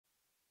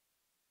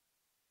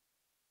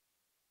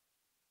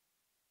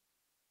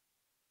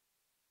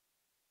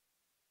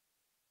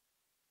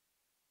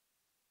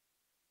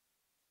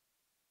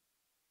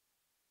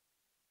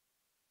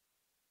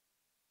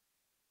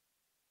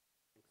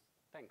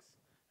thanks.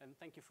 And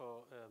thank you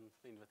for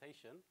the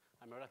invitation.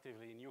 I'm a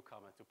relatively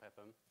newcomer to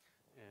PEPM,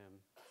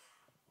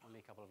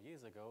 only a couple of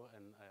years ago,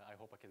 and I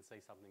hope I can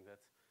say something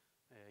that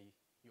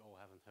you all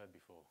haven't heard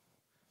before.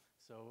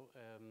 So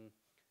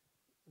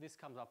this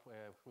comes up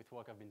with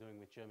work I've been doing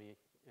with Jeremy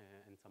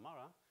and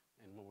Tamara,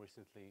 and more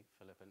recently,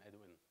 Philip and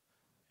Edwin,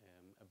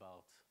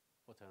 about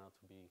what turned out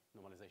to be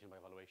normalization by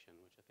evaluation,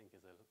 which I think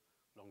is a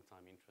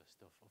long-time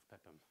interest of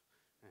PEPM.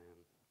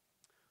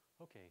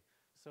 Okay,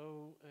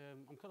 so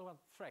I'm talking about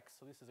Frex.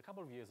 So this is a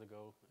couple of years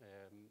ago.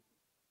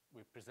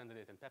 We presented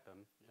it in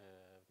PEPM.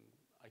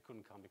 I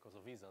couldn't come because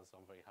of visas, so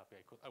I'm very happy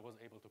I was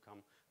able to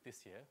come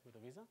this year with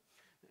a visa.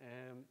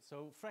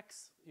 So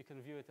Frex, you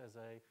can view it as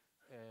a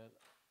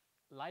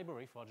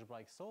library for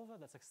algebraic solver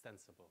that's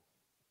extensible.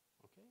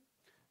 Okay.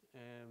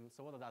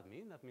 So what does that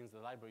mean? That means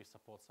the library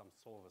supports some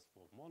solvers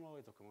for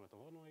monoids or commutative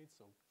monoids,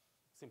 so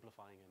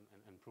simplifying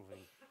and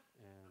proving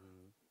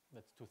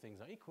that two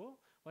things are equal.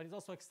 But it's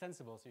also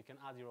extensible, so you can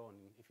add your own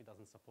if it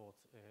doesn't support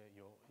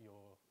your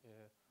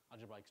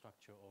algebraic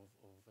structure of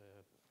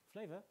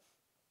flavor.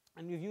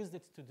 And we've used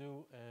it to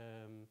do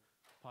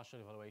partial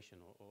evaluation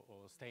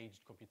or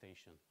staged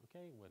computation.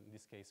 Okay, well, in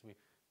this case we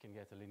can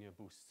get a linear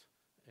boost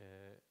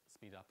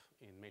speed up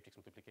in matrix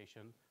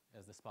multiplication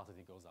as the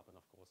sparsity goes up, and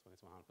of course when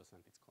it's 100%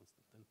 it's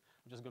constant. And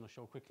I'm just going to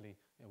show quickly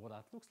what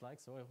that looks like.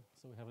 So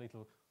we have a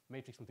little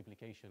matrix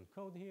multiplication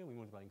code here. We're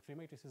multiplying three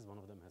matrices. One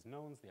of them has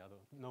knowns, the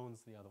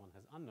other one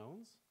has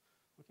unknowns.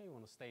 Okay, we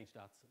want to stage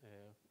that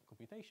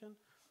computation.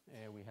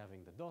 We're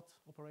having the dot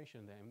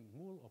operation, the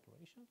mul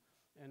operation,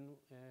 and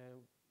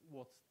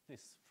what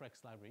this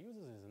Frex library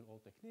uses is an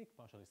old technique,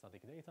 partially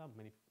static data.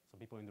 Some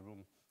people in the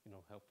room,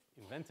 helped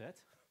invent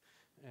it.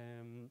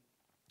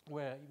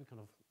 Where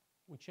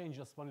we change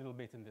just one little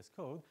bit in this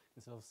code.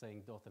 Instead of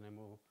saying dot and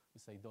mul, we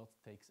say dot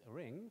takes a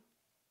ring,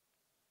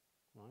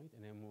 right?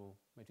 And mul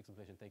matrix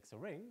multiplication takes a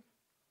ring.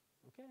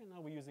 Okay, and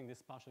now we're using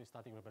this partially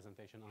static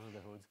representation under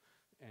the hood,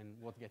 and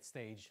what gets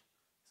staged.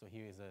 So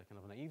here is a kind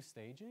of naive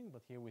staging,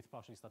 but here with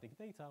partially static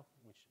data,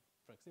 which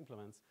Frex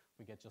implements,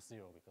 we get just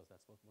 0 because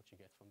that's what you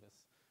get from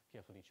this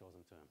carefully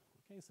chosen term.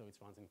 Okay, so it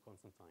runs in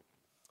constant time.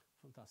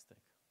 Fantastic.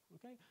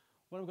 Okay,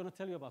 what I'm going to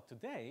tell you about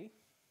today,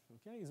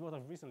 okay, is what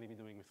I've recently been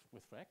doing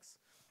with Frex,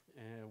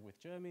 with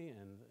Jeremy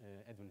and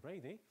Edwin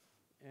Brady.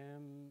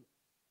 And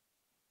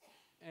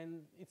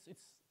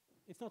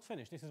it's not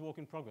finished. This is work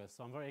in progress,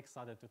 so I'm very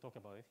excited to talk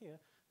about it here.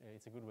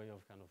 It's a good way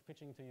of kind of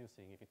pitching to you,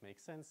 seeing if it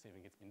makes sense, seeing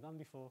if it's been done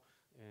before,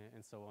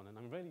 and so on. And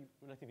I'm really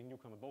relatively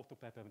newcomer both to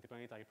PEPM and to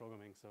planetary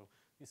programming, so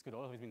this could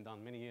all have been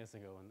done many years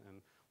ago.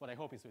 And what I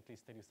hope is to at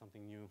least tell you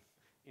something new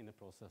in the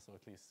process, or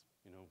at least,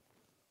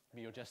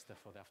 be your jester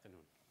for the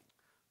afternoon.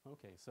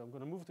 Okay, so I'm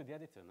going to move to the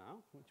editor now,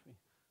 which we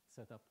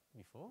set up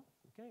before.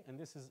 Okay, and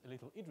this is a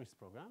little Idris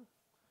program.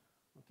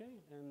 Okay,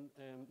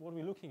 and what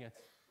we're looking at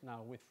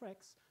now with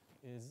Frex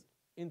is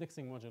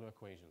indexing modular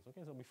equations.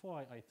 Okay, so before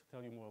I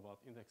tell you more about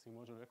indexing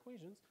modular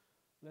equations,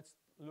 let's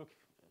look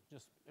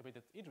just a bit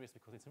at Idris,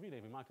 because it's a really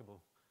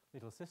remarkable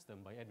little system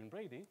by Edwin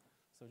Brady.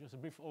 So just a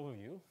brief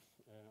overview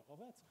of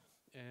it.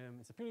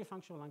 It's a purely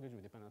functional language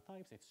with dependent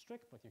types. It's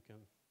strict, but you can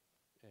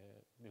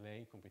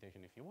delay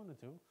computation if you wanted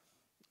to.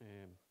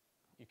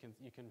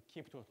 You can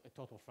keep to a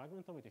total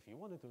fragment of it if you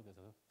wanted to. There's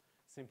a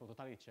simple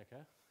totality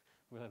checker.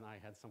 Will and I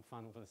had some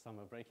fun over the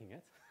summer breaking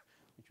it,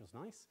 which was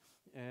nice.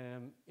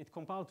 It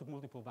compiled to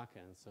multiple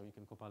backends, so you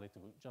can compile it to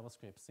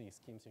JavaScript, C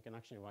schemes. You can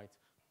actually write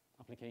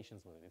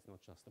applications with it. It's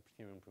not just a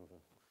theorem prover,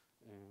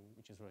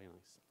 which is very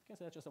nice. Okay,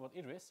 so that's just about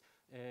Idris.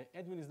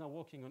 Edwin is now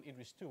working on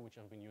Idris 2, which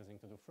I've been using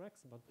to do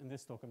Frex, but in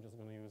this talk I'm just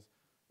going to use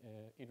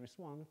Idris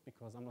 1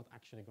 because I'm not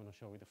actually going to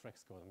show you the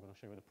Frex code. I'm going to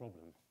show you the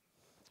problem,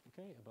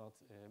 okay, about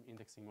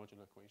indexing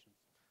modular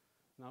equations.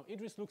 Now,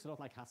 Idris looks a lot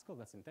like Haskell.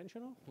 That's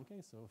intentional.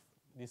 Okay, so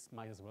this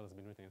might as well have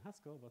been written in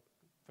Haskell, but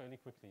fairly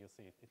quickly you'll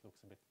see it looks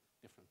a bit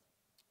different.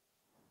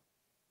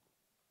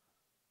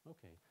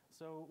 Okay,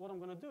 so what I'm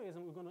going to do is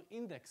we're going to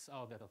index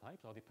our data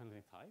types, our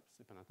dependent types,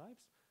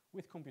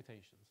 with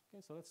computations.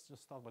 Okay, so let's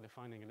just start by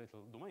defining a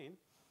little domain.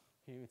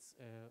 Here it's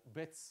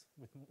bits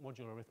with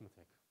modular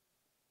arithmetic.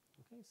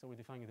 Okay, so we're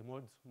defining the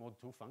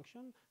mod2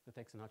 function that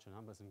takes natural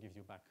numbers and gives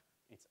you back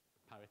its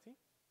parity.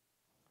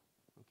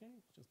 Okay,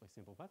 just by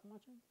simple pattern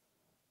matching.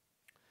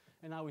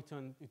 And now we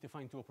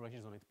define two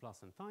operations on it,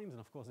 plus and times. And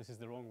of course, this is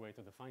the wrong way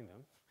to define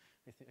them.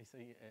 I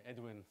see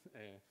Edwin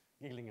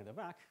giggling at the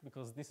back,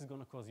 because this is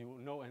going to cause you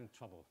no end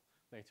trouble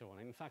later on.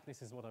 And in fact,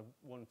 this is what I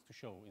want to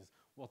show, is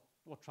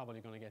what trouble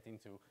you're going to get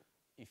into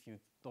if you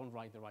don't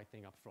write the right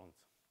thing up front.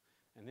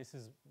 And this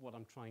is what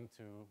I'm trying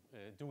to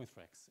do with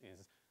Frex,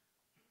 is,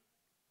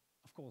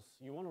 of course,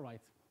 you want to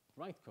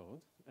write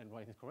code and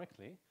write it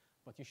correctly,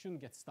 but you shouldn't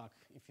get stuck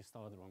if you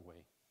start the wrong way.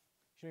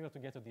 You should be able to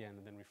get to the end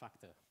and then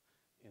refactor,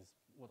 is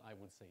what I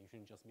would say. You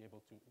shouldn't just be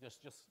able to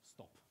just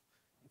stop.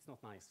 It's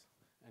not nice.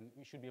 And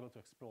we should be able to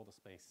explore the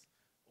space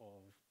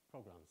of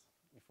programs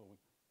before we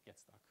get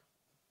stuck.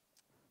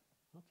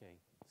 Okay,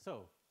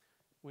 so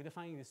we're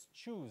defining this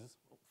choose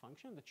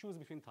function, the choose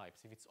between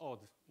types. If it's odd,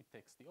 it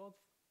takes the odd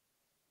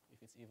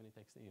If it's even, it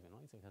takes the even,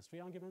 right? So it has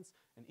 3 arguments,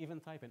 an even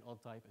type, an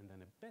odd type, and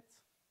then a bit.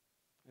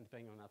 And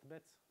depending on that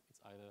bit, it's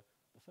either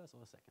the first or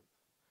the second.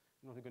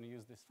 And what we're going to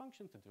use this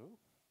function to do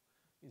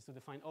is to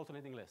define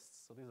alternating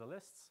lists. So these are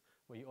lists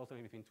where you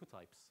alternate between 2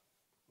 types.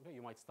 Okay,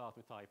 you might start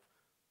with type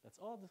that's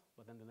odd,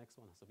 but then the next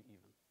one has to be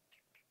even.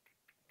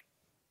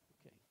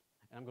 Okay,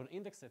 and I'm going to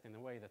index it in a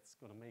way that's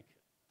going to make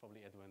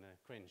probably Edwin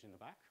cringe in the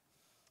back.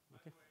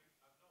 Okay.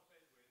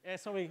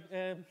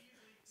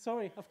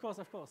 Sorry, of course.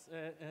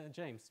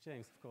 James,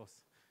 of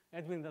course.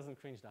 Edwin doesn't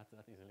cringe that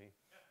easily.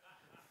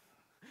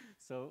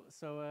 So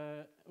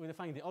we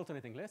define the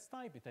alternating list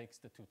type. It takes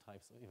the 2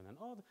 types, even and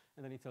odd,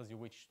 and then it tells you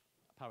which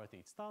parity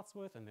it starts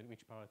with, and then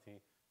which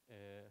parity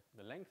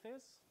the length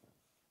is.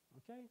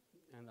 Okay,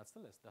 and that's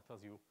the list. That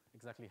tells you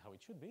exactly how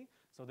it should be.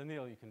 So the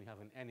nil you can have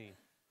in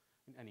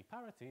any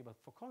parity, but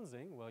for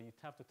consing, well, you'd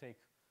have to take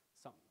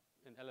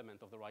an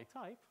element of the right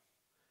type,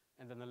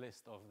 and then a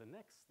list of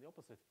the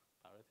opposite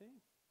parity,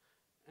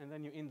 and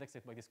then you index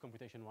it by this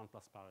computation 1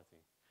 plus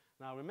parity.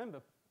 Now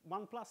remember,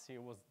 1 plus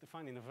here was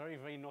defined in a very,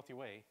 very naughty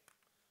way.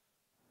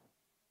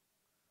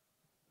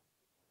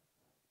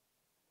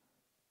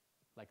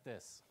 Like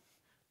this.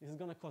 This is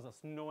going to cause us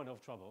no end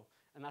of trouble,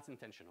 and that's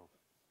intentional.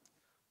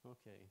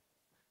 Okay.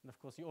 And of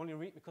course, you only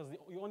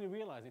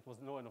realize it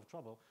was no end of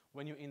trouble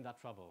when you're in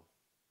that trouble.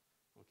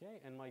 Okay?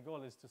 And my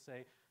goal is to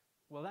say,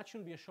 well, that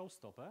shouldn't be a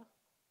showstopper.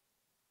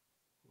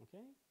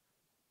 Okay?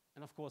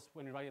 And of course,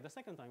 when you write it the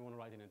second time, you want to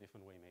write it in a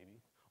different way, maybe.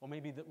 Or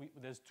maybe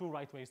there's 2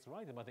 right ways to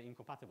write it, but they're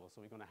incompatible.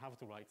 So we're going to have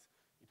to write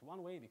it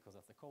one way because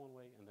that's the common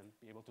way, and then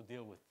be able to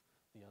deal with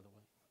the other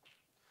way.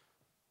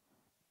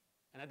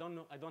 And I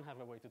don't have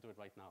a way to do it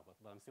right now, but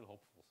I'm still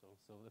hopeful.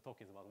 So the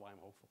talk is about why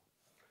I'm hopeful.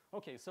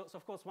 Okay, so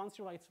of course, once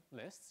you write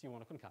lists, you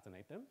want to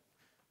concatenate them.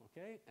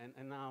 Okay,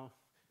 and now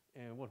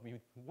what we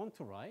want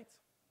to write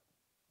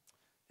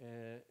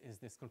is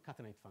this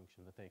concatenate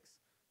function that takes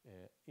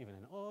even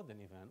and odd, then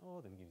even and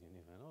odd, and gives you an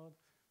even and odd.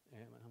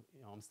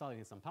 I'm starting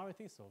in some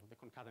parity, so the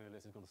concatenate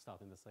list is going to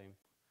start in the same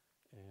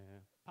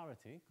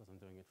parity, because I'm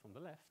doing it from the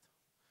left.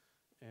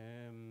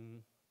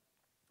 And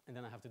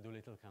then I have to do a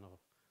little kind of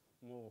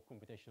more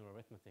computational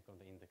arithmetic on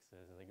the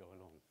indexes as I go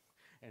along.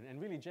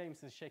 And really,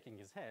 James is shaking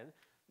his head,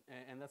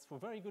 and that's for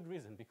very good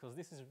reason, because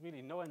this is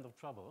really no end of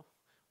trouble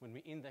when we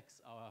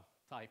index our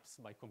types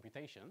by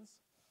computations,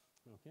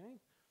 okay?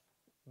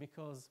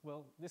 Because,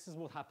 well, this is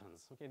what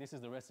happens, okay? This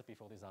is the recipe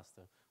for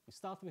disaster. We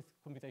start with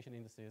computation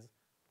indices.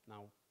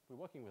 Now, we're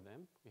working with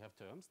them. We have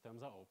terms.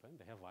 Terms are open.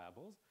 They have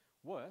variables.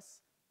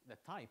 Worse, the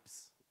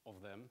types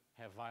of them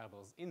have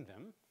variables in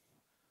them,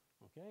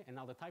 okay? And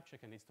now the type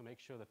checker needs to make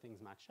sure that things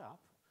match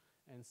up.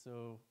 And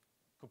so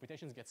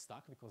computations get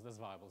stuck because there's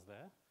variables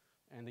there.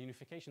 And the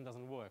unification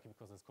doesn't work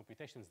because there's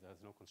computations there.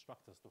 There's no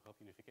constructors to help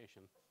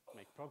unification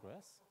make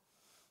progress.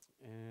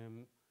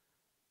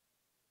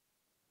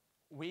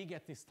 We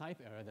get this type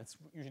error that's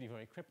usually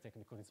very cryptic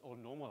because it's all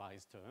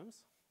normalized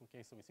terms.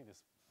 Okay, so we see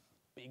this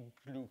big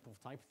loop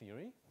of type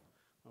theory.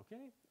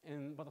 Okay,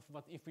 but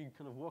if we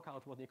kind of work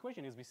out what the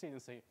equation is, we see it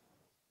and say,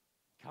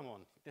 come on,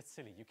 that's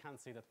silly. You can't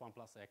say that 1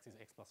 plus x is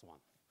x plus 1.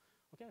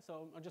 Okay,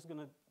 so I'm just going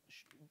to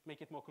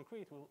make it more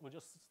concrete. We'll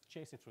just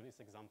chase it through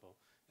this example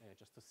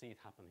just to see it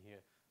happen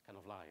here kind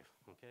of live,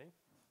 okay?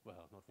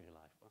 Well, not really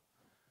live, but.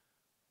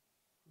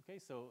 Okay,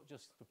 so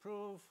just to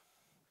prove,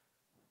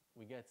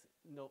 we get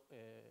no,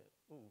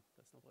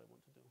 that's not what I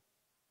want to do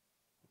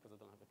because I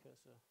don't have a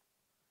cursor.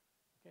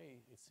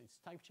 Okay, it's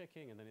type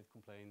checking and then it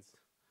complains.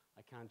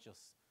 I can't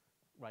just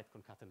write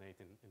concatenate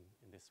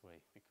in this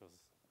way because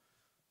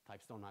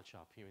types don't match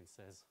up. Here it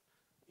says,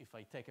 if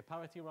I take a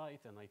parity right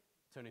and I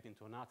turn it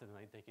into an AT and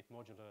I take it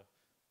modular,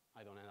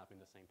 I don't end up in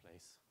the same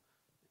place.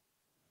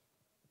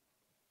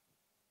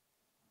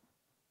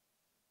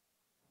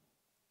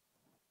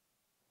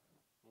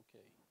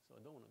 Okay, so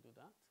I don't want to do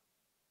that.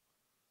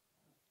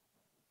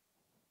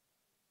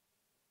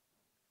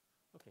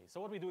 Okay, so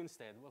what we do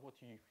instead, what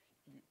you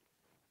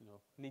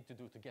need to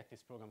do to get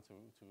this program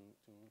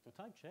to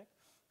type check.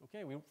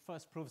 Okay, we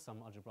first prove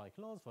some algebraic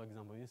laws. For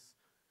example, in this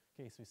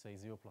case we say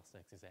 0 plus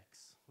x is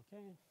x.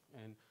 Okay,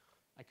 and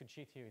I could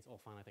cheat here, it's all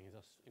fine. I can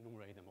just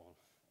enumerate them all.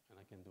 And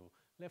I can do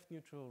left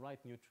neutral, right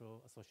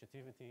neutral,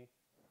 associativity,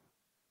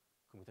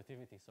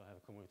 commutativity, so I have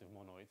a commutative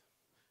monoid.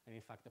 And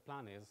in fact, the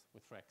plan is,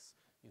 with Frex,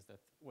 is that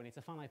when it's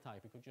a finite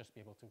type, you could just be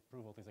able to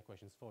prove all these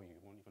equations for you.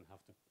 You won't even have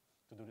to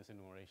do this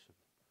enumeration.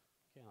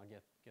 Okay, and I'll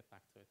get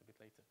back to it a bit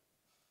later.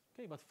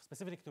 Okay, but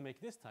specifically to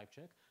make this type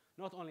check,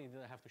 not only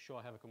did I have to show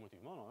I have a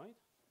commutative monoid,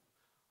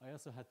 I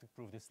also had to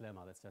prove this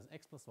lemma that says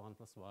x plus 1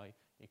 plus y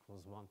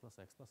equals 1 plus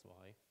x plus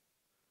y.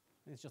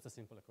 It's just a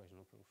simple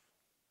equational proof.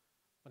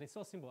 But it's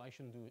so simple, I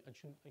shouldn't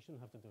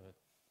have to do it.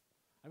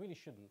 I really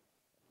shouldn't.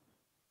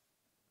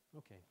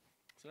 Okay,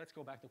 so let's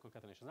go back to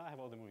concatenation. Now I have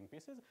all the moving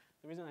pieces.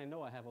 The reason I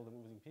know I have all the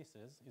moving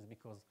pieces is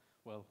because,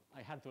 well,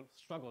 I had to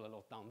struggle a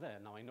lot down there.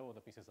 Now I know what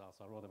the pieces are,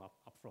 so I wrote them up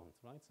front,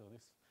 right? So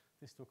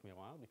this took me a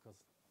while because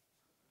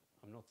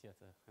I'm not yet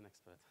an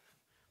expert,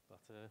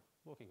 but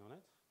working on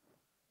it.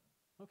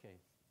 Okay,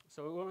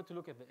 So we want to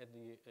look at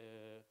the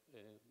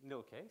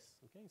nil case.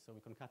 Okay, so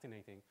we're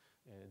concatenating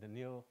the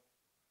nil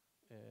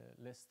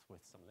list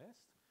with some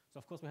list. So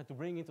of course we had to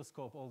bring into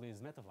scope all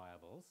these meta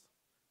variables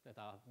that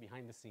are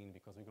behind the scene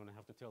because we're going to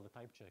have to tell the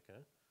type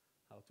checker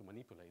how to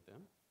manipulate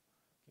them.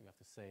 Okay, we have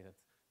to say that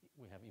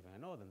we have even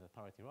and odd and the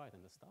parity right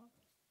and the start.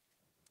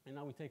 And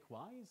now we take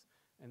y's,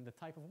 and the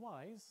type of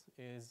y's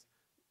is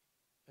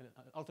an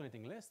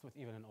alternating list with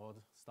even and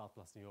odd start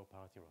plus 0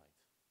 parity right.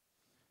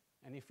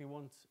 And if we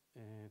want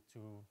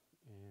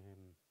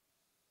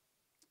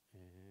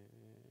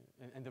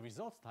and the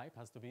results type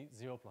has to be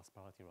 0 plus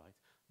parity right.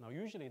 Now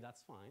usually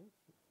that's fine,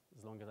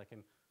 as long as I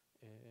can,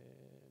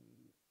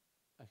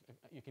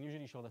 you can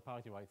usually show that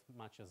parity right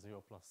matches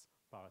 0 plus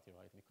parity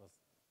right because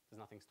there's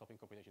nothing stopping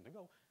computation to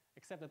go,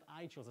 except that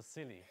I chose a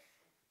silly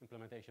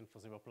implementation for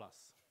 0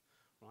 plus.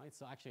 Right?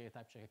 So actually a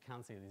type checker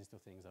can't say these two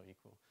things are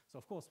equal. So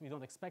of course we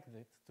don't expect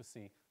it to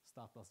see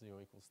start plus 0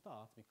 equals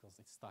start because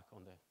it's stuck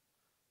on the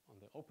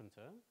open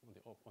term,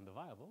 on the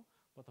variable.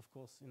 But of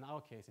course in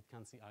our case it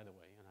can't see either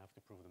way and I have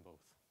to prove them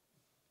both,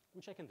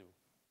 which I can do.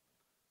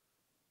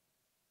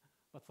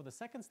 But for the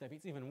second step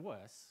it's even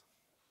worse,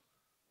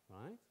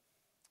 right?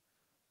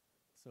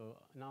 So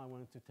now I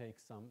wanted to take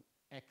some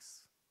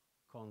x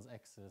cons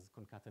x's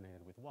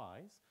concatenated with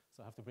y's.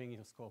 So I have to bring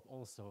into scope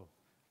also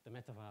the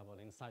meta variable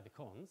inside the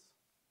cons.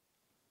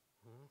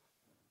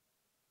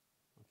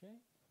 Okay.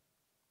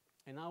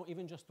 And now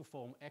even just to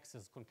form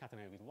x's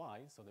concatenated with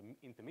y's, so the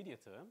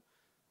intermediate term,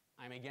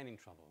 I'm again in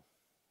trouble.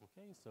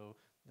 Okay, so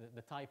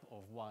the type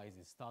of y's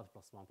is start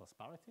plus 1 plus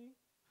parity,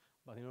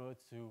 but in order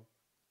to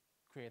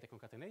create a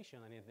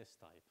concatenation, I need this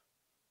type.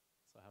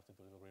 So I have to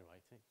do a little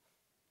rewriting.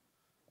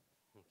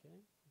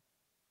 Okay.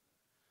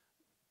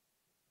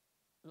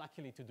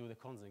 Luckily, to do the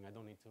consing, I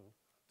don't need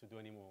to do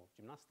any more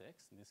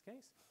gymnastics in this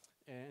case.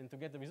 And to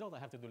get the result, I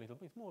have to do a little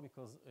bit more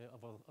because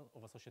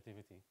of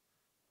associativity.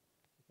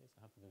 Okay, so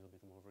I have to do a little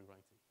bit more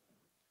rewriting.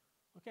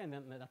 Okay, and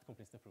then that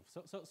completes the proof.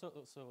 So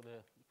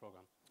the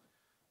program.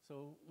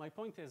 So my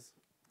point is,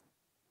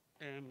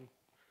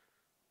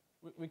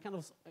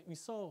 we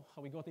saw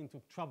how we got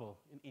into trouble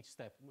in each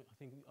step. I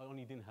think I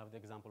only didn't have the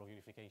example of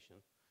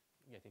unification,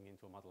 getting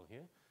into a model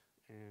here.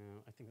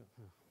 I think,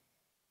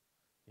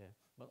 yeah,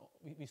 but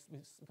we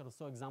kind of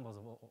saw examples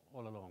of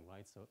all along,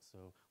 right? So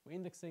we're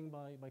indexing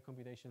by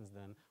computations,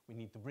 then we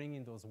need to bring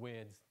in those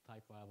weird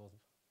type variables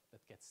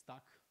that get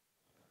stuck.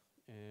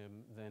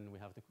 Then we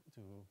have to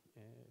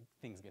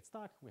things get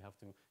stuck. We have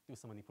to do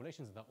some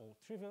manipulations that are all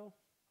trivial.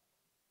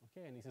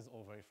 Okay, and this is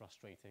all very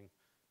frustrating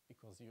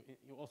because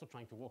you're also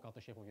trying to work out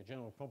the shape of your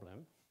general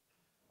problem,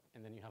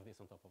 and then you have this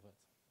on top of it.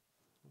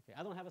 Okay,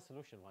 I don't have a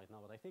solution right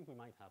now, but I think we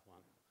might have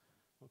one.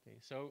 Okay,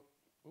 so,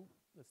 oh,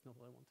 that's not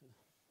what I wanted.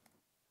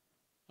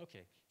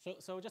 Okay,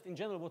 so just in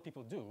general what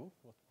people do,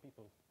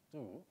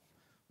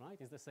 right,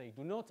 is they say,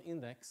 do not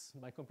index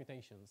by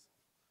computations.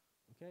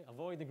 Okay,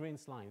 avoid the green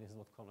slime. This is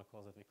what Kammar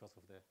calls it because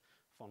of the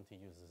font he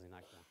uses in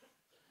Agda.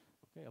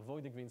 Okay,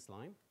 avoid the green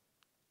slime.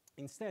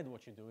 Instead,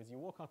 what you do is you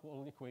work out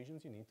all the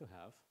equations you need to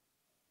have.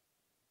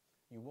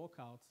 You work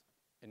out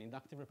an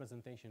inductive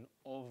representation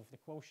of the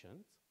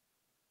quotient,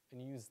 and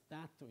you use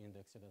that to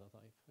index your data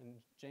type. And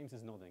James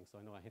is nodding, so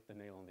I know I hit the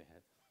nail on the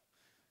head.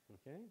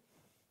 Okay?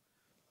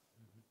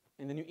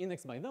 And then you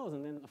index by those,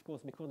 and then, of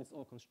course, because it's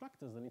all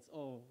constructors, and it's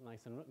all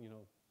nice and,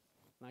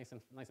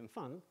 nice and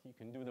fun, you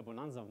can do the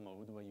bonanza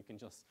mode where you can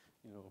just,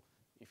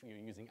 if you're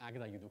using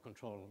Agda, you do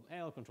Control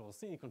L, Control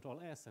C,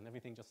 Control S, and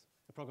everything just,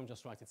 the program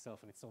just writes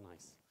itself, and it's so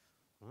nice,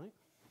 right?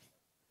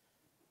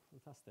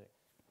 Fantastic.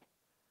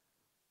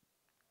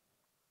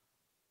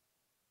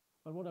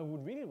 But what I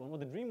would really want, what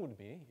the dream would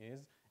be,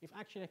 is if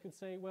actually I could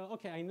say, well,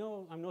 okay, I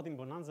know I'm not in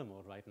bonanza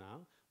mode right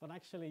now, but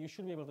actually you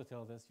should be able to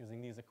tell this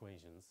using these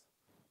equations.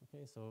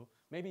 Okay, so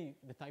maybe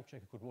the type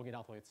checker could work it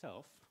out for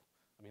itself.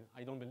 I mean,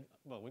 I don't believe,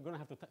 well, we're going to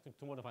have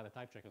to modify the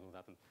type checker to do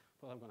that, and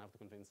probably I'm going to have to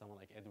convince someone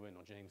like Edwin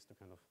or James to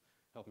kind of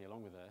help me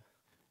along with that,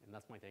 and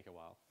that might take a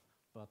while.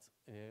 But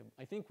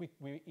I think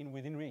we're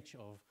within reach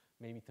of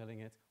maybe telling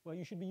it, well,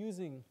 you should be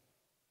using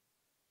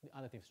the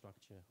additive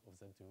structure of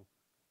Z2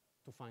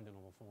 to find the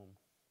normal form.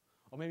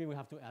 Or maybe we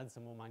have to add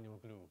some more manual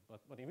glue,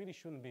 but it really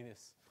shouldn't be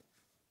this,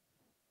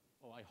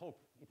 or I hope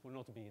it will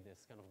not be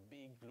this kind of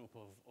big loop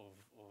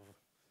of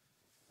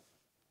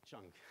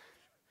junk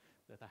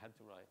that I had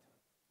to write.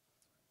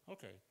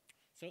 Okay,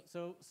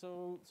 so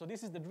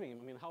this is the dream.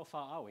 I mean, how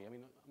far are we? I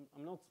mean,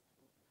 I'm not,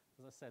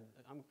 as I said,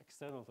 I'm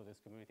external to this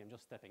community. I'm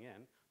just stepping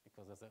in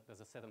because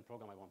there's a certain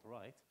program I want to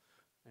write.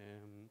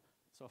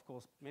 So of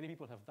course, many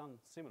people have done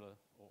similar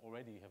or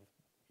already have,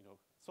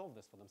 solved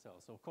this for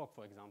themselves. So Cork,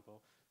 for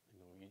example,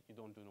 you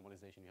don't do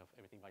normalization. You have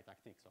everything by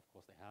tactics. Of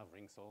course, they have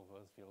ring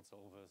solvers, field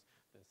solvers.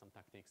 There's some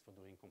tactics for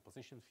doing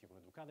compositions if you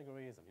want to do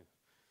categories. I mean,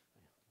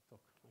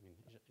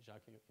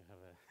 Jacques, you have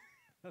a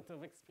lot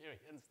of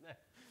experience there,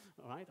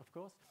 all right, of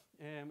course.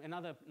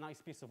 Another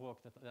nice piece of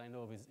work that I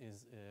know of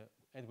is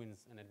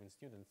Edwin's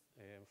student,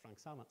 Frank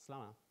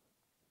Slama,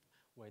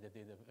 where they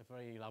did a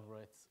very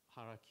elaborate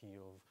hierarchy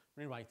of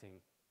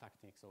rewriting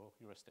tactics or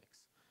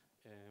heuristics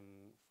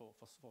for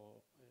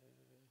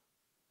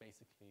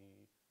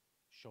basically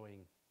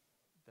showing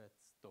that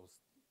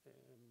those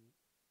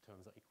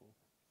terms are equal.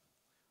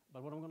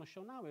 But what I'm going to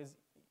show now is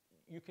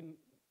you can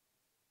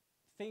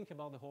think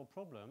about the whole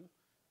problem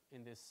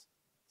in this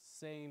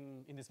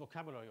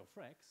vocabulary of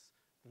Frex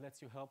that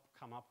lets you help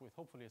come up with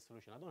hopefully a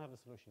solution. I don't have a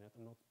solution yet.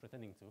 I'm not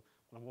pretending to,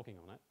 but I'm working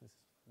on it. This is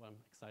why I'm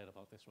excited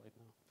about this right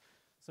now.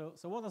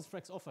 So what does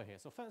Frex offer here?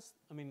 So first,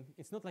 I mean,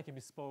 it's not like a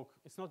bespoke,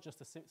 it's not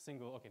just a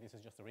single, okay, this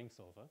is just a ring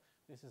solver.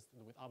 This is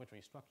with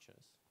arbitrary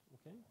structures,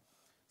 okay?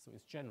 So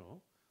it's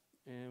general.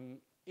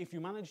 If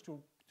you manage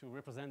to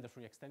represent the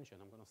free extension,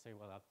 I'm going to say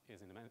what that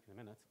is in a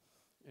minute,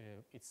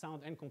 it's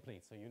sound and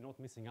complete, so you're not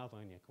missing out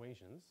on any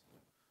equations,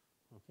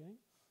 okay?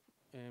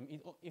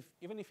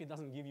 Even if it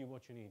doesn't give you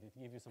what you need, it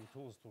gives you some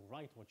tools to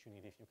write what you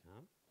need if you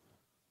can,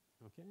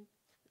 okay?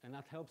 And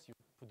that helps you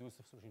produce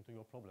a solution to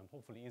your problem,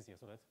 hopefully easier,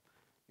 so that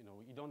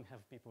you don't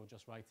have people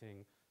just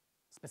writing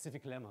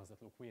specific lemmas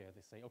that look weird.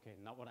 They say, okay,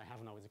 now what I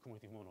have now is a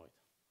commutative monoid.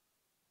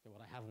 Okay,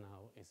 what I have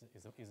now is a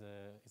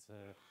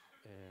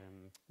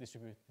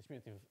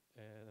distributive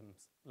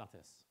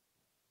lattice.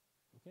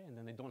 Okay, and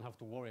then they don't have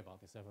to worry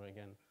about this ever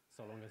again,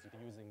 so long as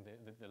you're using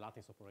the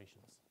lattice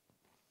operations.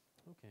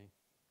 Okay.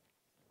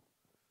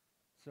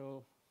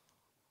 So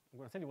I'm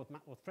going to tell you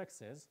what Frex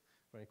says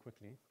very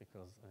quickly,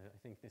 because I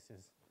think this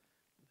is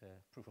the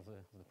proof of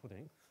the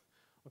pudding.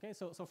 Okay,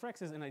 so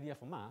Frex is an idea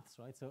for maths,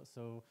 right?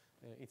 So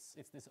it's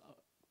this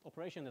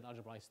operation that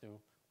algebraists do,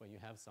 where you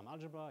have some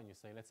algebra and you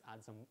say, let's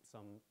add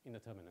some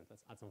indeterminate,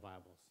 let's add some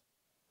variables.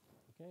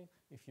 Okay,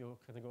 if you're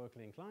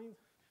categorically inclined,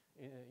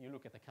 you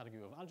look at the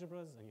category of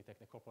algebras and you take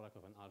the coproduct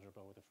of an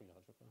algebra with a free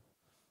algebra.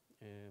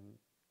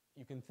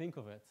 You can think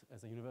of it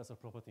as a universal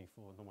property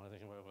for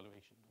normalization by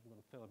evaluation. I'm going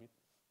to tell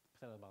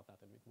about that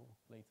a bit more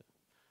later.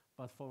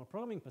 But from a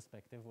programming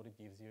perspective, what it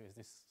gives you is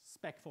this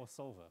spec for a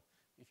solver.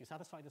 If you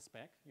satisfy the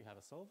spec, you have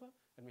a solver,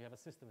 and we have a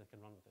system that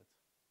can run with it.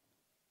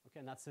 Okay,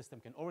 and that system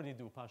can already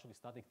do partially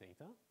static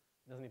data.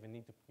 You don't even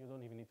need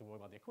to worry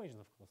about the equations,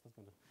 of course. That's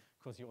going to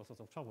cause you all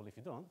sorts of trouble if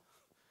you don't.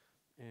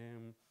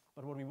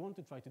 But what we want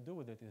to try to do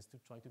with it is to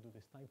try to do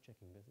this type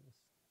checking business.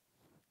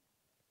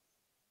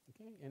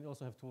 Okay, and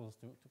also have tools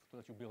to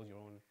let you build your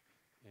own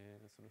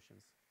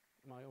solutions.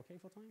 Am I okay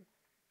for time?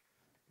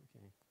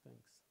 Okay,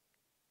 thanks.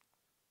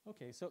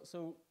 Okay,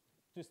 so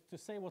just to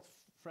say what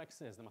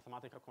Frex is, the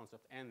mathematical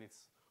concept and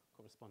its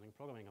corresponding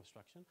programming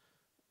abstraction,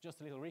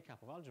 just a little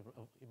recap of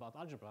about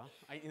algebra.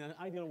 In an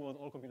ideal world,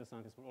 all computer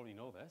scientists will already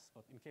know this,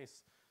 but in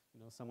case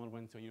someone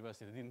went to a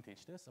university that didn't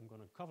teach this, I'm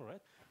going to cover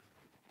it.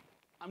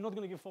 I'm not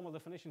going to give formal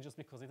definition just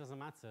because it doesn't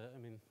matter. I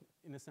mean,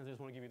 in a sense, I just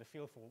want to give you the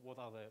feel for what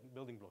are the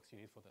building blocks you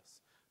need for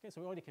this. Okay,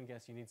 so we already can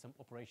guess you need some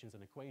operations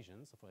and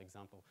equations. So for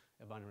example,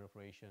 a binary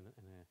operation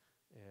and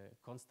a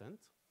constant.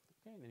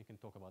 Okay, and then you can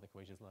talk about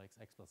equations like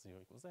x plus 0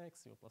 equals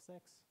x, 0 plus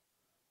x.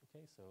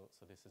 Okay, so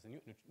this is a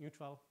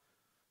neutral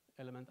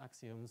element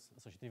axioms,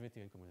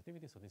 associativity and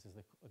commutativity. So this is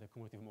the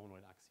commutative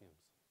monoid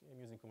axioms. Okay, I'm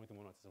using commutative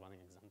monoids as a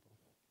running example.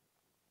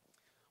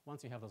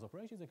 Once you have those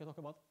operations, you can talk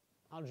about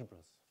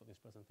algebras for this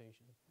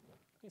presentation.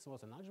 Okay, so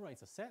what's an algebra?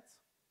 It's a set.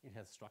 It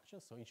has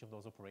structures. So each of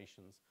those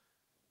operations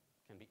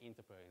can be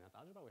interpreted in that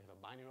algebra. We have a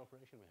binary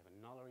operation. We have a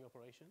nullary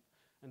operation.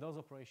 And those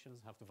operations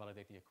have to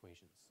validate the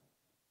equations.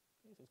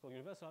 Okay, so it's called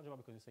universal algebra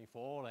because you say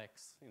for all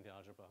x in the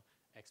algebra,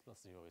 x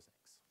plus 0 is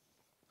x.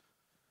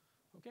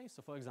 Okay,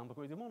 so for example,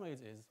 commutative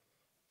monoids is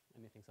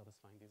anything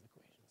satisfying these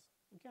equations.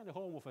 Okay, and the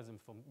homomorphism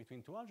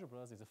between two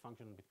algebras is a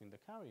function between the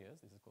carriers.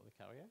 This is called the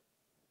carrier.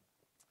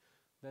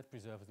 That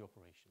preserves the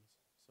operations.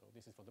 So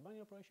this is for the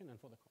binary operation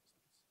and for the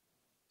constants.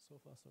 So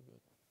far, so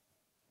good.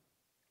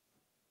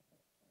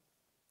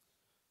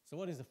 So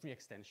what is a free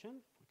extension?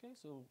 Okay,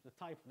 so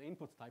the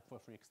input type for a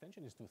free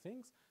extension is two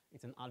things.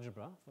 It's an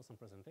algebra for some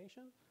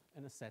presentation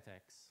and a set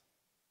X,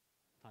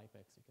 type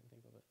X, you can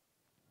think of it.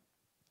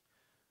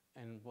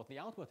 And what the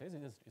output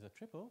is a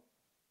triple,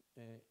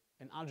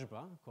 an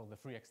algebra called the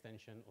free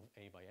extension of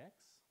A by X,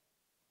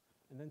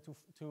 and then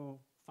two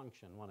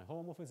function, one a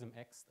homomorphism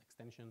X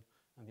extension,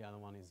 and the other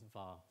one is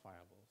var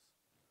variables.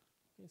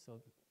 Okay,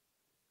 so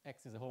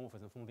X is a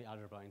homomorphism from the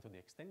algebra into the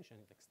extension.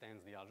 It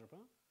extends the algebra.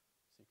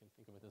 So you can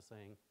think of it as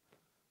saying,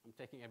 I'm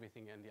taking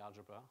everything in the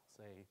algebra,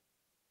 say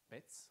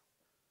bits,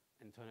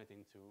 and turn it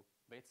into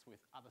bits with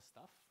other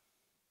stuff.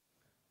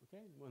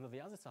 Okay, where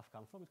the other stuff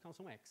comes from, it comes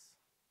from X.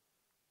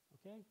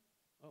 Okay,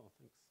 oh,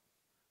 thanks.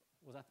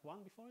 Was that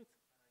one before it?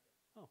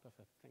 Oh,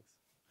 perfect, thanks.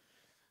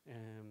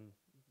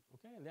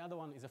 Okay, and the other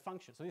one is a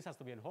function. So this has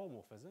to be a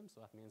homomorphism, so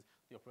that means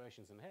the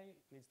operations in A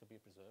needs to be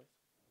preserved.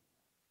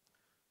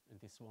 And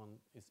this one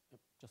is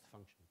just a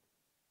function.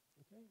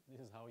 Okay,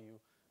 this is how you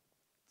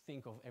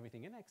think of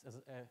everything in X as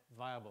a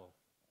variable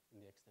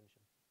in the extension.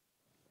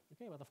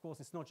 Okay, but of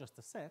course it's not just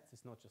a set,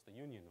 it's not just a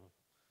union of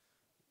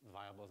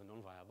variables and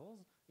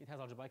non-variables. It has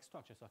algebraic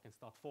structure, so I can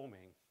start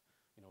forming,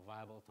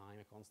 variable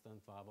time, a constant,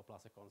 variable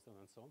plus a constant,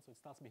 and so on. So it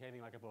starts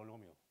behaving like a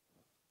polynomial.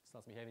 It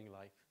starts behaving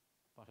like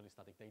partially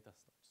static data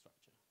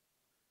structure.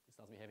 It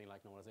starts behaving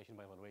like normalization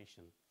by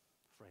evaluation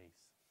phrase.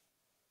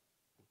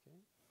 Okay.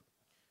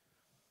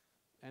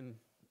 And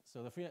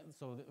So the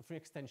free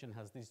extension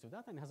has these two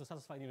data and it has to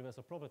satisfy the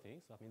universal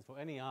property. So that means for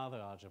any other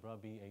algebra,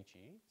 B, H,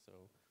 E, so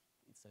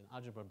it's an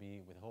algebra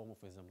B with a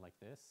homomorphism like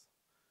this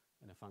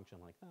and a function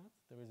like that,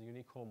 there is a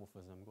unique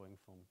homomorphism going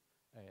from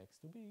AX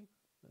to B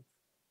that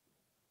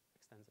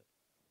extends it.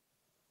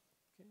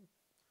 Okay.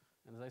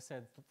 And as I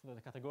said, for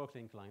the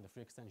categorically inclined, the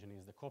free extension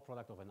is the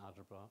coproduct of an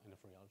algebra and a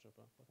free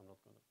algebra, but I'm not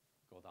going to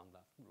go down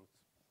that route.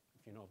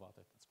 If you know about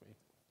it, that's great.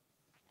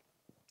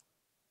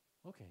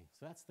 Okay,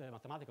 so that's the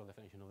mathematical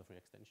definition of the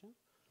free extension.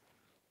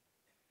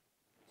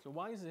 So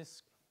why is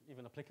this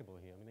even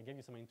applicable here? I mean, I gave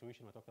you some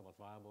intuition when I talked about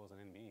variables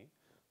and NBE,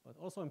 but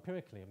also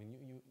empirically, I mean,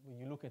 when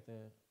you look at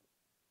the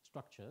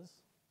structures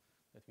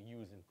that we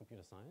use in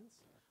computer science,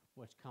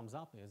 what comes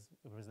up is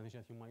a representation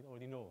that you might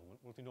already know,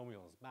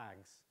 multinomials,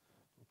 bags,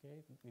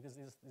 okay? These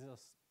are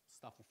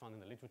stuff you found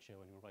in the literature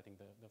when you were writing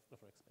the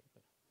Frex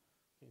paper.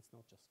 Okay, it's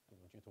not just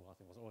due to what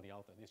it was already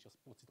out there, this just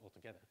puts it all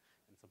together,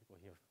 and some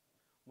people here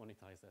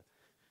monetize that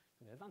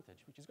to their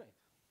advantage, which is great,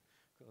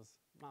 because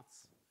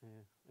maths,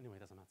 anyway,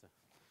 it doesn't matter.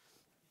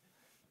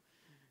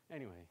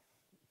 Anyway,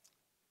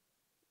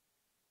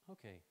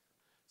 okay,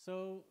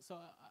 so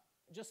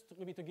just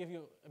maybe to give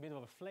you a bit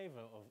of a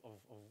flavor of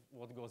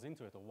what goes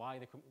into it, or why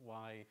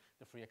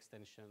the free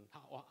extension,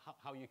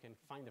 how you can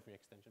find the free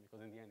extension,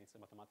 because in the end it's a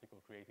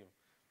mathematical, creative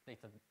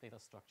data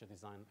structure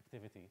design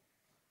activity.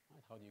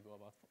 Right? How do you go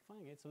about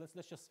finding it? So let's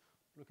just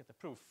look at the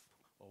proof,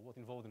 or what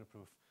involved in the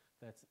proof,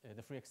 that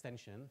the free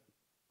extension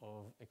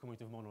of a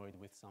commutative monoid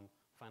with some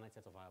finite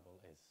set of variable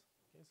is.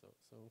 Okay,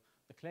 so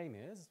the claim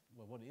is,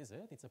 well, what is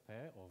it? It's a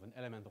pair of an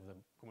element of the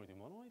commutative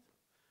monoid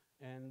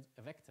and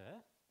a vector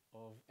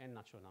of n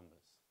natural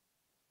numbers.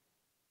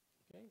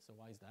 Okay, so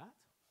why is that?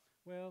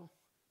 Well,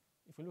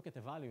 if we look at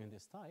the value in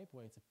this type,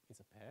 where it's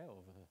a pair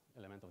of an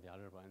element of the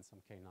algebra and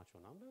some k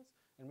natural numbers,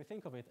 and we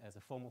think of it as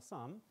a formal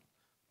sum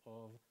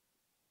of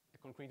a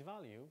concrete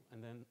value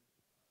and then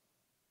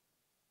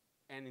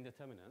n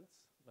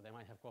indeterminants, but they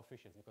might have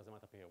coefficients because they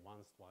might appear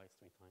once, twice,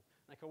 3 times.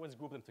 And I can always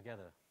group them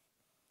together,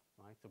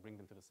 right, to bring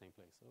them to the same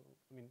place. So,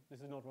 I mean,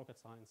 this is not rocket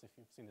science if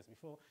you've seen this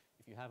before.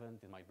 If you haven't,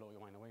 it might blow your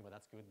mind away, but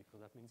that's good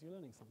because that means you're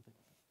learning something.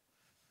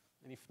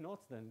 And if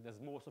not, then there's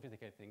more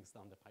sophisticated things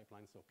down the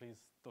pipeline, so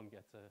please don't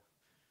get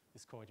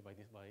discouraged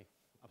by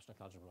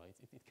abstract algebra.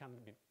 It can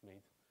be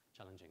made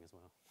challenging as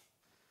well,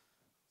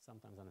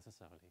 sometimes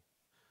unnecessarily.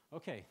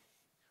 Okay,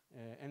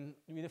 and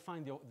we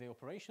define the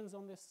operations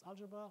on this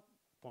algebra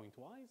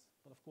point-wise,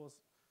 but of course,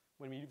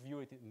 when we view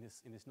it in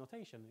this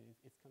notation,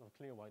 it's kind of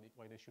clear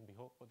why they should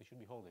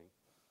be holding,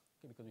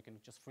 okay, because we can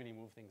just freely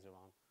move things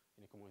around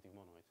in a commutative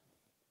monoid.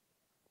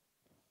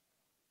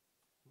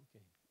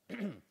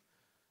 Okay,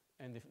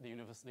 and the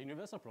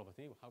universal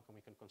property, how can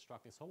we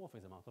construct this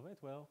homomorphism out of it?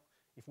 Well,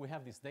 if we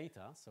have this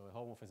data, so a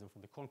homomorphism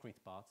from the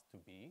concrete part to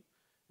B,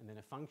 and then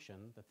a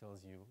function that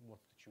tells you what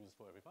to choose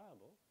for every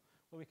variable,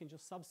 well, we can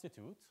just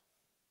substitute,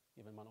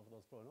 given one of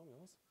those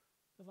polynomials,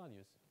 the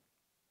values.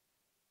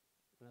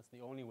 And that's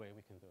the only way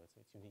we can do it, so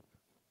it's unique.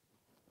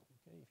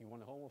 Okay, if you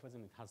want a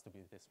homomorphism, it has to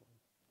be this one.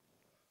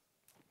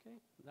 Okay,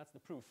 that's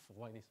the proof of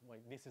why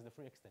this is the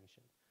free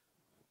extension.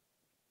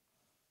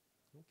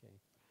 Okay,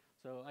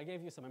 so I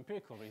gave you some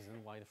empirical reason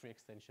why the free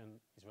extension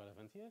is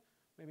relevant here.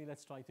 Maybe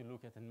let's try to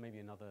look at maybe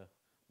another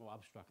more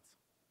abstract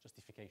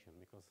justification,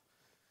 because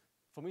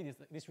for me,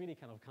 this really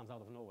kind of comes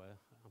out of nowhere.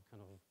 I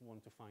kind of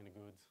want to find a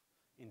good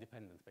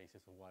independent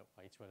basis of why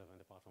it's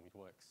relevant apart from it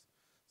works.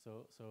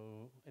 So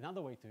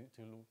another way to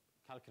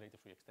calculate the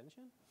free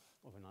extension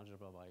of an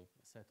algebra by a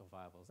set of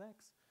variables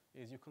x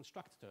is you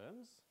construct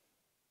terms,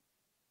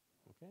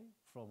 okay,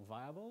 from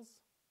variables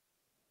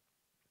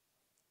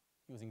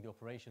using the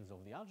operations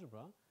of the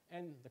algebra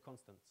and the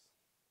constants.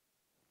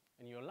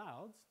 And you're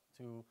allowed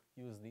to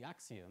use the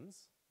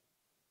axioms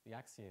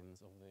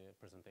of the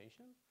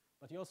presentation,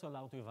 but you're also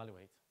allowed to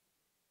evaluate.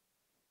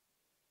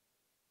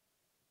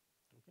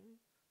 Okay?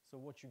 So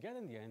what you get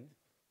in the end,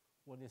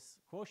 what this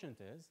quotient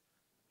is,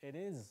 it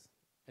is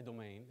a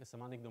domain, a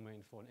semantic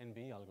domain for an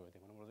NBE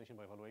algorithm, a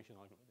normalization-by-evaluation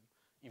algorithm.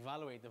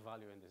 Evaluate the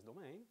value in this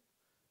domain,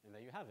 and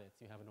there you have it.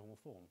 You have a normal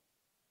form.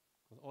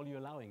 Because all you're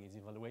allowing is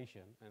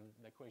evaluation and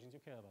the equations you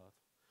care about.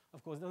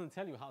 Of course, it doesn't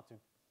tell you how to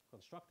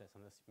construct this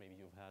unless maybe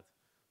you've had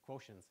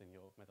quotients in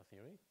your meta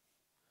theory.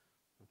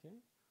 Okay?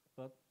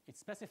 But it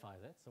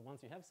specifies it. So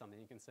once you have something,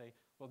 you can say,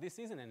 well, this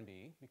is an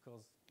NBE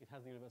because it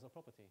has the universal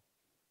property.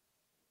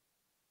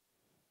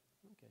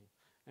 Okay.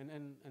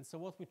 And so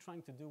what we're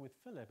trying to do with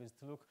Philip is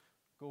to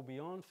go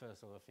beyond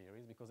first order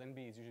theories, because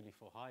NB is usually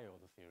for higher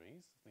order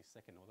theories, at least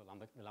second order,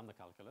 the lambda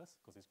calculus,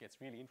 because it gets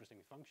really interesting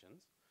with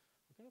functions.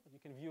 Okay, but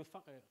you can view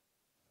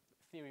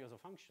theories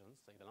of functions,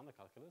 say the lambda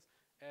calculus,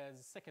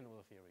 as second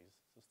order theories.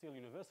 So still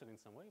universal in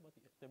some way, but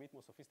they're a bit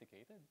more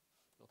sophisticated.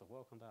 A lot of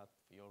work on that,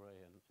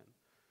 Fiore and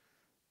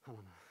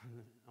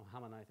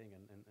Hamann, I think,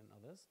 and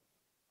others.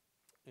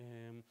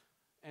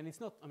 And it's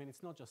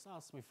not just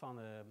us. We found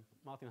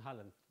Martin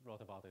Halland wrote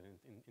about it in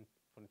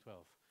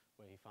 2012,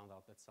 where he found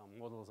out that some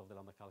models of the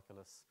lambda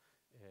calculus,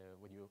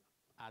 when you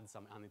add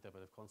some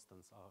uninterpreted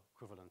constants, are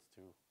equivalent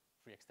to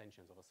free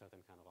extensions of a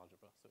certain kind of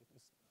algebra. So it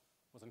was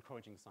was an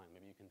encouraging sign.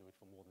 Maybe you can do it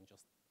for more than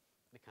just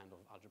the kind of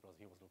algebras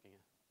he was looking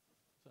at.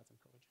 So that's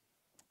encouraging.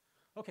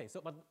 Okay,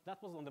 so but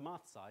that was on the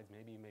math side,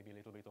 maybe a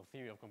little bit of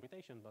theory of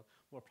computation, but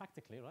more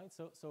practically, right?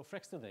 So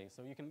Frex today.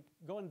 So you can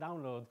go and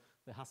download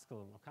the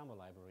Haskell or Kammar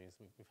libraries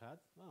we've had.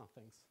 Oh,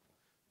 thanks.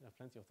 We have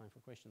plenty of time for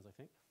questions, I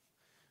think.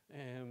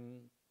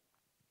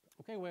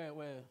 Okay, where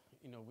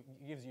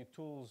it gives you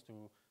tools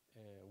to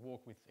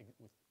work with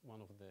one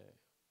of the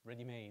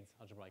ready-made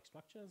algebraic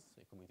structures,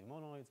 say commutative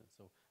monoids, and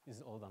so this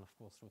is all done, of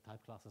course, through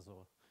type classes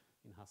or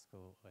in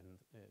Haskell and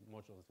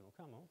modules in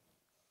OCaml.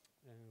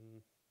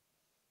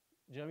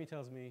 Jeremy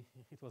tells me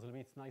it was a little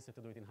bit nicer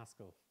to do it in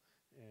Haskell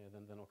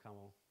than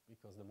OCaml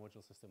because the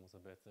module system was a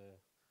bit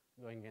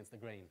going against the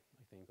grain,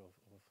 I think, of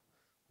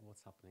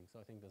what's happening. So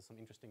I think there's some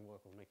interesting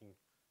work of making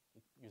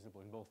it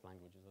usable in both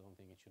languages. I don't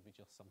think it should be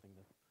just something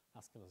that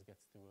Haskellers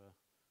gets to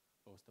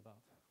boast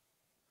about.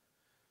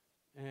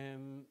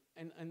 And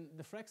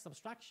the Frex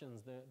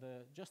abstractions,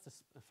 just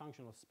a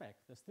function of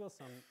spec, there's still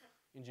some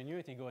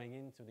ingenuity going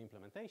into the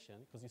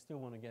implementation because you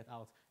still want to get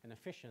out an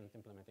efficient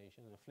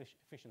implementation, an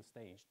efficient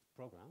staged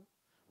program.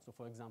 So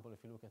for example,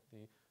 if you look at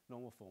the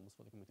normal forms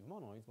for the commutative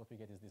monoids, what we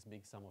get is this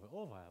big sum of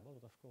all variable,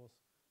 but of course,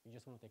 you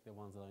just want to take the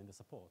ones that are in the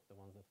support, the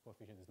ones that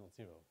coefficient is not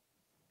 0.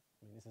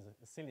 I mean, this is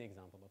a silly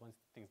example, but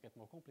once things get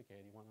more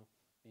complicated, you want to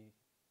be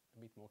a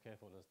bit more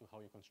careful as to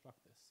how you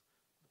construct this.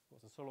 Of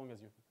course, so long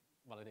as you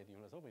validate the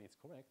universal it's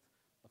correct,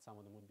 but some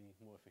of them would be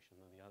more efficient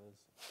than the others.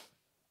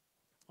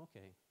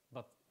 Okay,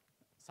 but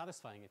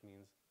satisfying it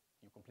means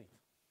you complete.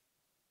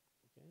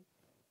 Okay.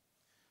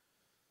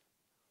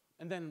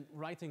 And then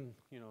writing,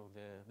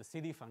 the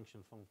CD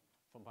function from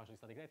partially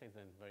static data is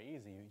then very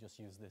easy. You just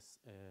use this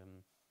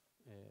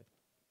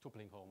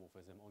tupling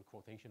homomorphism on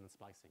quotation and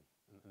splicing,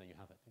 and then you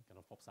have it. It kind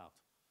of pops out.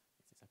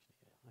 It's actually,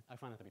 I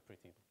find that to be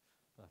pretty,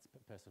 but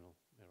that's personal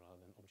rather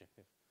than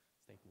objective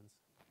statements.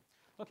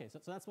 Okay, so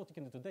that's what you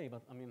can do today,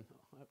 but I mean,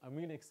 I'm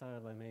really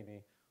excited by maybe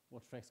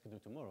what Frex could do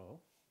tomorrow.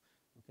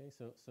 Okay,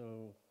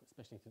 so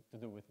especially to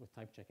do with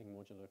type checking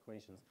modular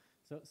equations.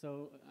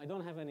 So I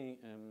don't have any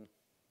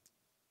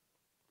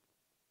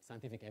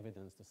scientific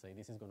evidence to say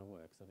this is going to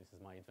work, so this is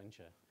my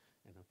adventure,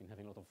 and I've been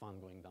having a lot of fun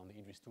going down the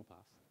Idris 2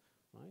 path,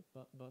 right?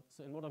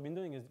 And what I've been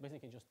doing is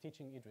basically just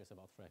teaching Idris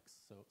about Frex.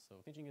 So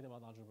teaching it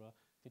about algebra,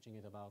 teaching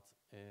it about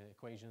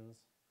equations,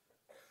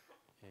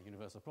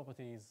 universal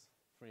properties,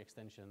 free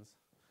extensions.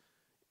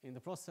 In the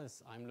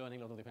process, I'm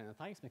learning a lot of dependent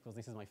types because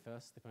this is my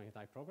first dependent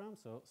type program.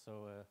 So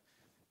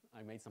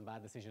I made some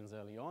bad decisions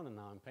early on, and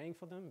now I'm paying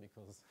for them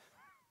because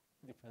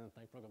dependent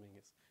type programming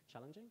is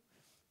challenging,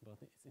 but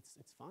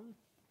it's fun.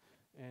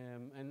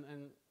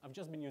 And I've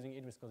just been using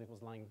Idris because it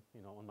was lying,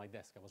 on my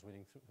desk. I was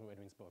reading through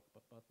Edwin's book,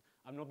 but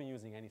I've not been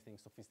using anything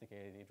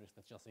sophisticated Idris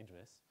that's just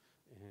Idris.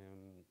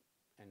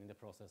 And in the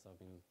process, I've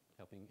been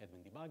helping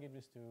Edwin debug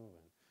Idris too,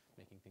 and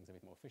making things a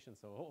bit more efficient.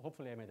 So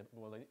hopefully I made it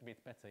a bit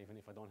better, even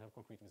if I don't have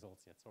concrete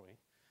results yet, sorry.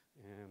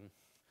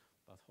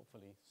 But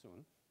hopefully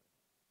soon.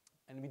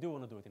 And we do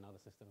want to do it in other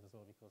systems as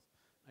well, because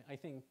I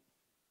think,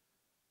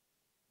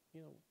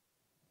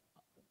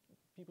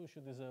 people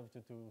should deserve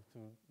to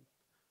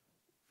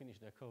finish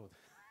their code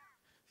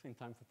in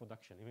time for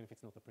production, even if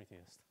it's not the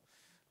prettiest.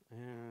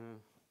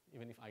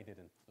 Even if I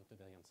didn't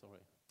today, I'm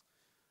sorry.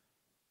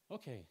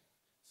 Okay,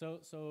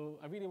 so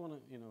I really want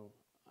to,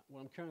 what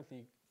I'm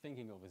currently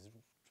thinking of is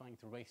trying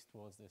to race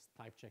towards this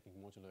type checking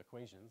modular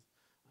equations.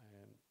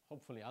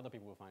 Hopefully other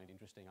people will find it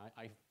interesting.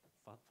 I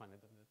find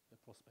the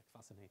prospect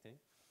fascinating.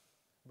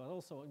 But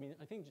also,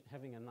 I think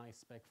having a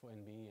nice spec for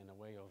NB and a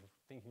way of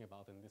thinking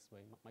about it in this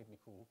way might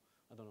be cool.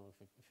 I don't know if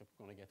you're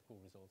going to get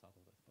cool results out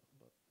of this,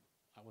 but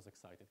I was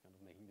excited kind of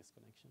making this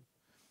connection.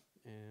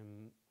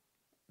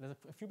 There's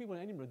a few people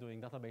in Edinburgh doing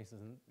databases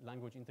and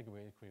language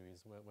integrated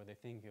queries where they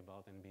think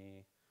about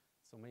NB.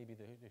 So maybe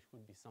there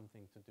could be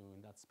something to do in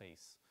that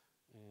space.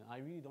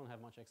 I really don't have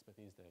much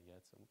expertise there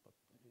yet, but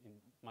in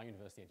my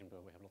university,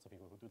 Edinburgh, we have lots of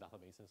people who do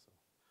databases, so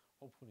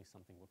hopefully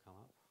something will come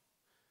out.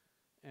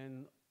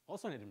 And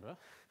also in Edinburgh,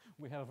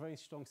 we have a very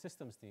strong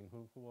systems team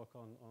who work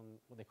on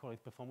what they call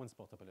it performance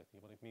portability.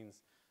 What it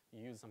means, you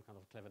use some kind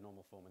of clever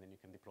normal form, and then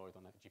you can deploy it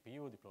on a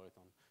GPU, deploy it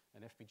on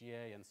an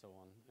FPGA, and so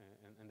on.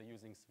 And they're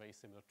using very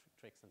similar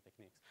tricks and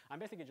techniques.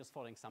 I'm basically just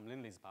following Sam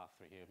Linley's path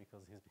through here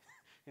because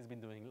he's been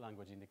doing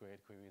language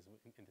integrated queries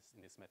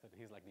in this method.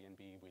 He's like the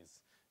NB whiz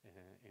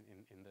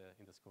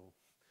in the school.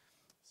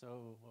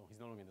 So, well, he's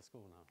no longer in the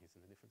school now. He's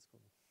in a different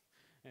school.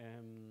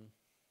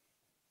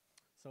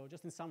 So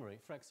just in summary,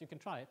 Frex, you can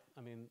try it.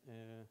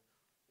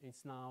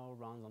 It's now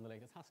runs on the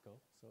latest Haskell,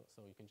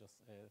 so you can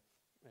just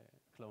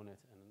clone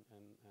it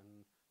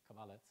and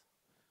cabal it.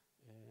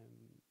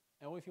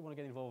 Or if you want to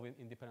get involved in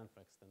independent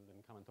Frex,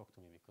 then come and talk to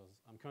me, because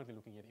I'm currently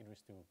looking at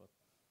Idris too, but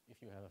if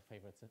you have a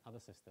favorite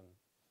other system,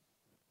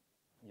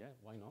 yeah,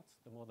 why not?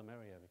 The more the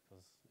merrier,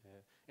 because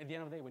at the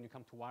end of the day, when you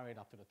come to wire it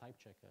up to the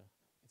type checker,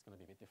 it's going to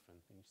be a bit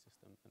different in each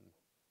system, and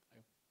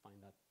I find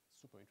that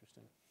super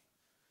interesting.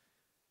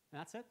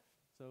 And that's it.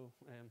 So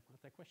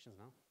I'll take questions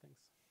now.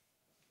 Thanks.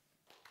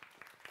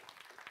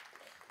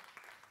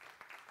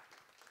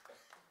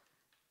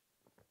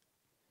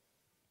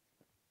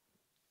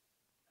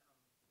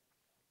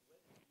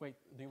 Wait,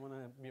 do you want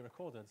to be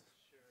recorded?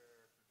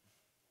 Sure.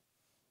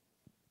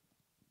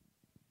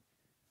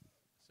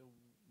 So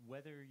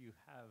whether you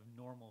have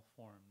normal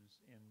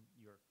forms in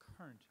your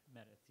current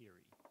meta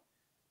theory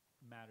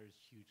matters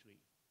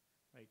hugely,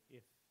 right?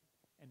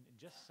 And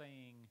just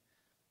saying,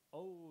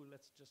 oh,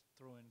 let's just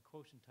throw in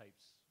quotient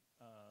types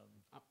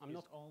I'm is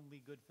not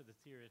only good for the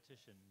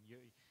theoretician. You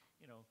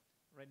know,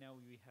 right now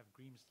we have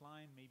green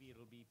slime, maybe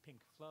it'll be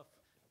pink fluff,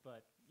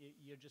 but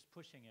you're just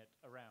pushing it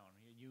around.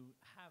 You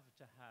have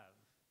to have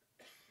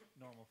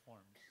normal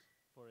forms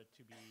for it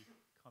to be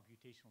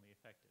computationally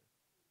effective.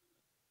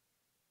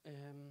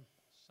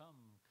 Some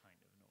kind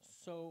of normal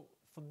form. So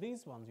for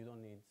these ones, you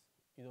don't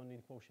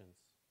need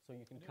quotients. So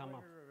you can come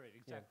up. Right,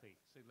 exactly.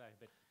 Yeah.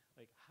 So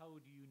but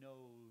how do you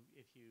know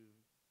if you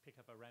pick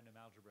up a random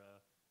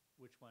algebra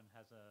which one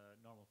has a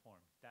normal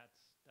form?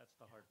 That's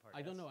the hard part.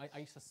 I don't know.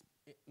 I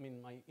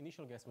mean, my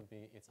initial guess would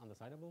be it's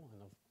undecidable,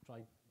 and I've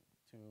tried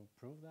to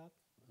prove that.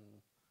 And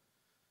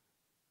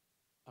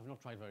I've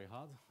not tried very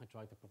hard. I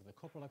tried to prove the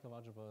coprolactov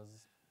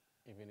algebras,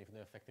 even if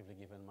they're effectively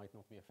given, might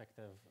not be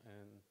effective,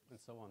 and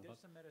so on.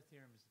 There's some meta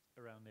theorems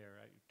around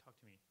there. Talk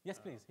to me. Yes,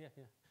 please. Yeah.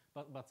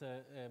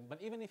 But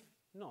even if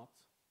not,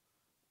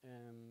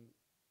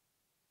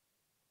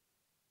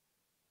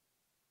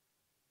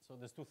 so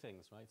there's two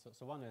things, right?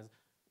 So one is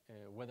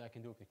whether I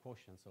can do it with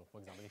quotients. So for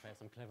example, if I have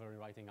some clever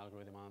rewriting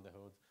algorithm under the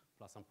hood,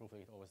 plus some proof that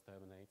it always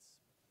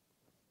terminates,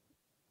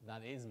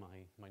 that is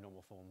my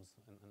normal forms,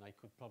 and I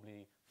could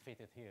probably fit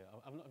it here.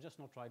 I've just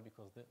not tried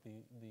because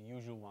the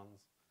usual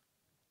ones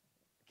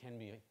can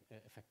be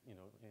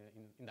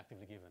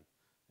inductively given,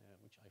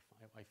 which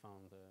I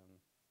found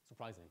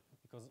surprising.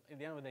 Because at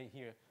the end of the day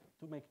here,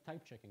 to make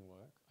type checking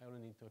work, I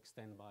only need to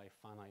extend by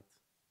finite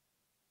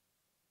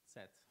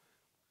set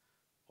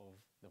of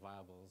the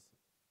variables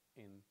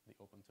in the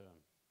open term.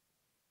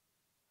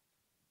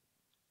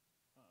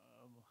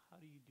 How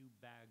do you do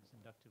bags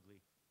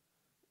inductively?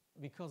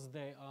 Because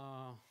they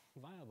are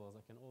variables,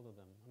 I can order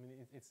them. I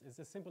mean, it's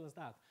as simple as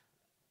that.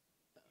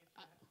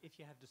 If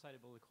you have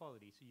decidable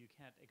equality, so you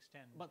can't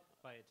extend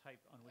by a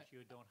type on which you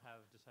don't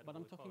have decidable equality. But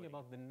I'm talking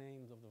about the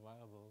names of the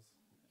variables.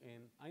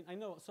 I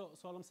know, so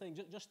all I'm saying,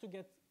 just to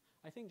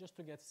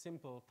get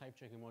simple type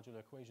checking modular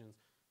equations,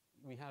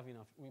 we have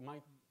enough. We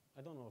might,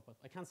 I don't know, but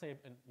I can't say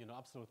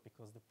absolute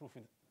because the proof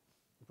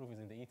is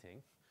in the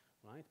eating,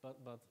 right?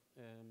 But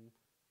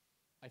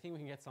I think we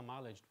can get some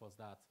mileage towards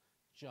that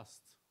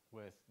just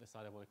with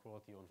decidable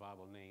equality on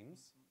variable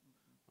names.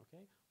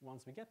 Okay.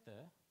 Once we get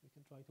there, we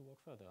can try to work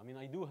further. I mean,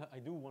 I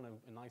do want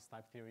a nice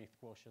type theory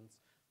quotients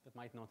that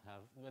might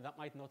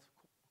not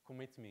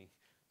commit me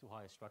to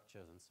higher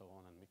structures and so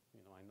on. And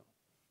I know,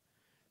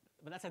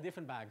 but that's a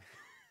different bag.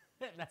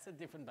 That's a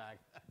different bag.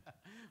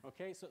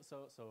 Okay. So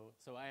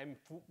I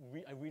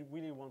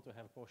really want to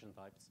have quotient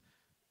types.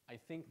 I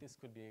think this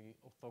could be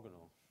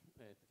orthogonal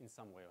in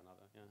some way or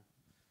another. Yeah.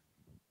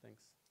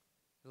 Thanks.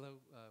 Hello.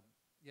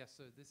 Yes.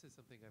 So this is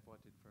something I've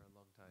wanted for a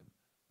long time.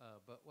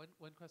 But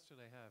one question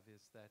I have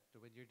is that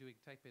when you're doing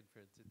type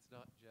inference, it's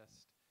not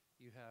just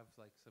you have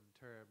like some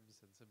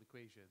terms and some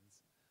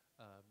equations.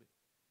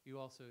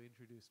 You also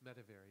introduce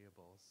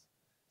metavariables.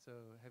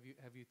 So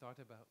have you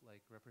thought about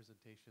like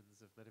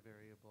representations of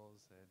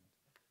metavariables and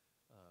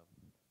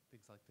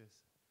things like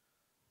this?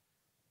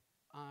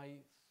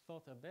 I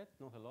thought a bit,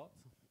 not a lot,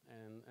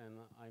 and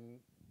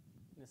I'm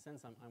in a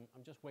sense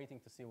I'm just waiting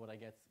to see what I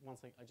get.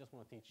 Once I just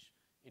want to teach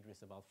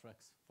Idris about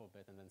Frex for a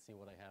bit and then see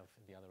what I have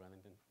at the other end.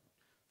 And then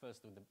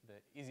first do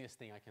the easiest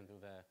thing I can do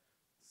there,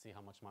 see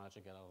how much mileage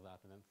I get out of that,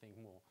 and then think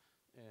more.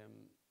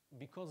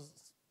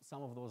 Because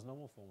some of those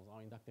normal forms are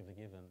inductively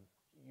given,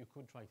 you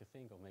could try to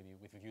think of maybe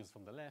with views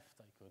from the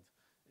left, I could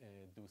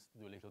do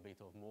a little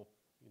bit of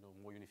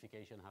more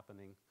unification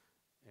happening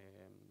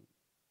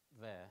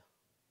there.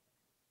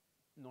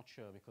 Not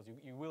sure, because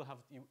you will have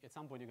at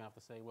some point you're gonna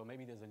have to say, well,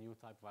 maybe there's a new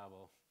type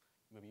variable,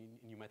 maybe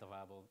a new meta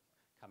variable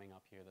coming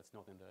up here that's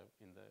not in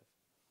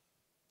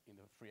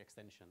the free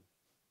extension.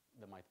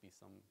 There might be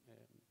some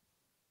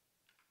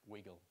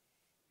wiggle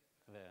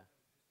there.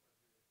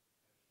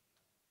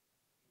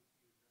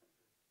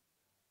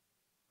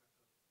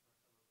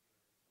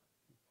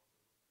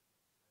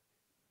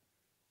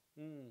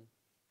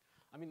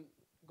 I mean,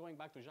 going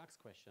back to Jacques'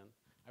 question,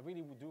 I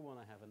really do want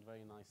to have a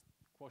very nice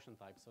quotient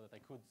type so that I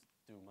could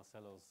do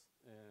Marcello's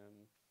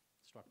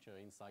structure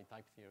inside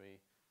type theory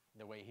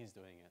the way he's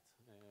doing it.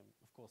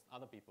 Of course,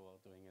 other people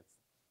are doing it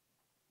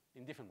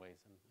in different ways,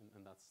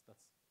 and that's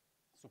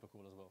super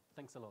cool as well.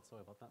 Thanks a lot.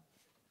 Sorry about that.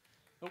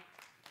 Oh.